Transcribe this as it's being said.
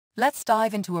Let's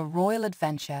dive into a royal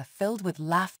adventure filled with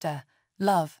laughter,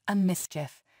 love, and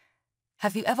mischief.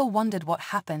 Have you ever wondered what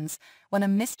happens when a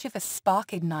mischievous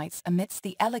spark ignites amidst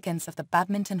the elegance of the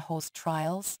Badminton Horse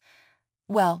Trials?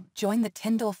 Well, join the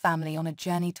Tindall family on a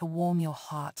journey to warm your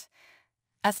heart.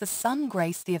 As the sun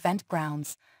graced the event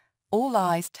grounds, all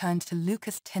eyes turned to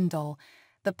Lucas Tindall,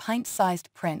 the pint-sized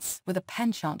prince with a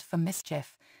penchant for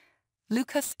mischief.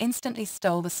 Lucas instantly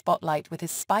stole the spotlight with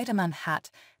his Spider-Man hat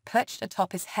perched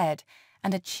atop his head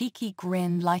and a cheeky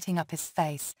grin lighting up his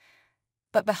face.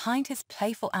 But behind his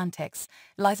playful antics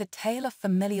lies a tale of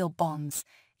familial bonds,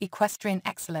 equestrian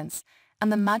excellence,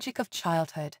 and the magic of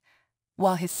childhood.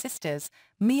 While his sisters,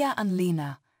 Mia and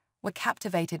Lena, were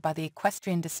captivated by the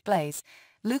equestrian displays,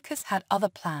 Lucas had other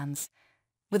plans.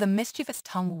 With a mischievous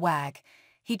tongue wag,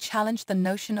 he challenged the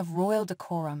notion of royal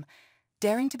decorum,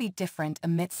 daring to be different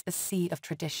amidst the sea of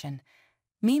tradition.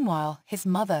 Meanwhile, his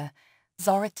mother,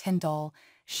 Zara Tindall,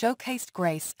 showcased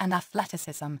grace and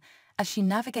athleticism as she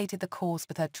navigated the course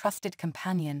with her trusted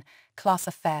companion, Class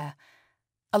Affair.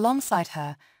 Alongside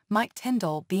her, Mike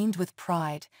Tindall beamed with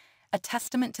pride, a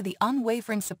testament to the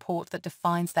unwavering support that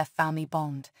defines their family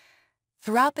bond.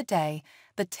 Throughout the day,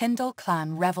 the Tindall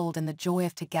clan reveled in the joy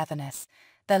of togetherness,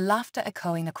 their laughter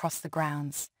echoing across the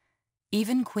grounds.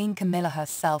 Even Queen Camilla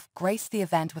herself graced the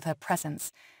event with her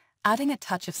presence, adding a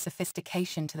touch of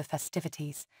sophistication to the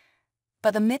festivities.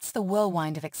 But amidst the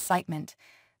whirlwind of excitement,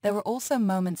 there were also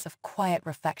moments of quiet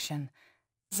reflection.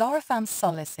 Zara found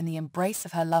solace in the embrace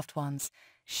of her loved ones,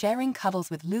 sharing cuddles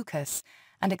with Lucas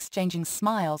and exchanging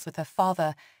smiles with her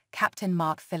father, Captain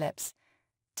Mark Phillips.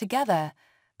 Together,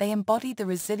 they embodied the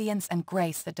resilience and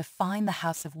grace that define the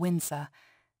House of Windsor.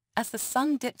 As the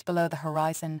sun dipped below the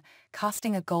horizon,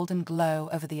 casting a golden glow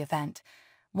over the event,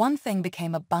 one thing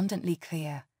became abundantly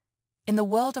clear. In the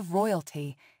world of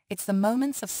royalty, it's the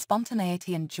moments of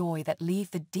spontaneity and joy that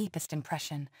leave the deepest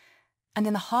impression. And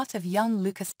in the heart of young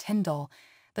Lucas Tindall,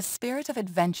 the spirit of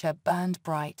adventure burned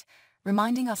bright,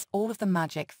 reminding us all of the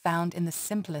magic found in the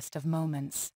simplest of moments.